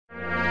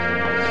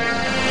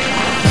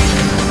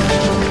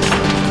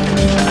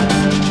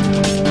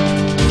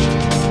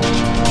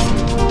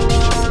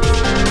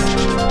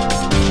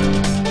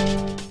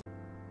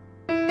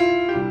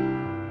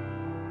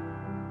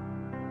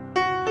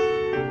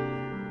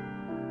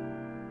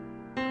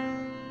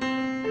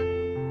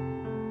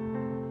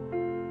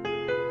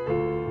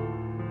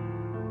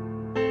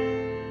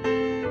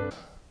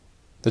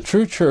The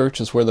true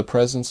church is where the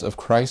presence of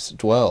Christ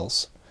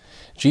dwells.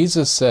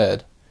 Jesus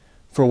said,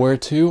 "For where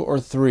 2 or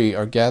 3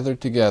 are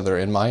gathered together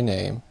in my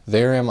name,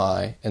 there am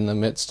I in the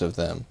midst of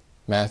them."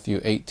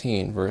 Matthew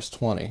 18, verse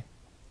 20.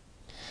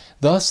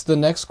 Thus, the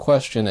next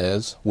question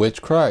is,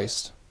 which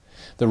Christ?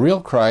 The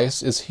real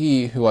Christ is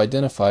he who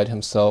identified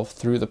himself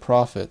through the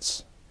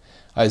prophets.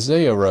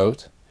 Isaiah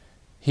wrote,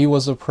 "He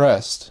was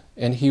oppressed,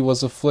 and he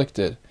was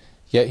afflicted,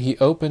 yet he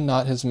opened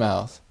not his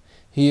mouth.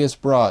 He is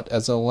brought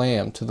as a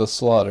lamb to the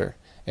slaughter,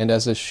 and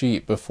as a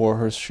sheep before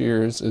her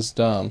shearers is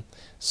dumb,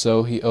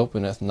 so he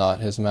openeth not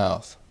his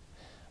mouth."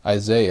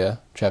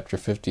 Isaiah chapter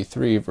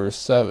 53, verse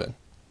 7.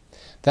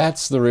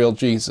 That's the real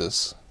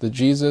Jesus, the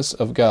Jesus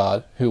of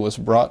God who was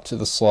brought to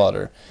the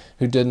slaughter,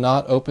 who did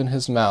not open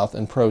his mouth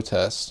in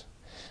protest.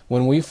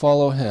 When we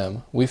follow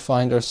him, we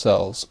find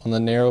ourselves on the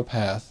narrow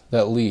path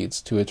that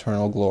leads to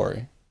eternal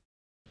glory.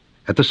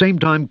 At the same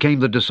time came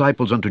the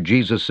disciples unto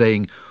Jesus,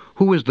 saying,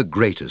 Who is the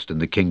greatest in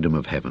the kingdom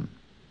of heaven?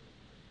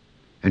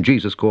 And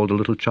Jesus called a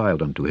little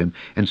child unto him,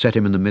 and set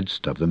him in the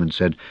midst of them, and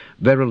said,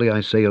 Verily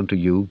I say unto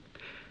you,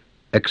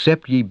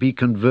 except ye be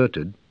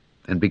converted,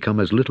 and become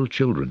as little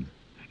children,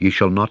 ye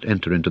shall not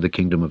enter into the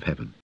kingdom of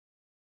heaven.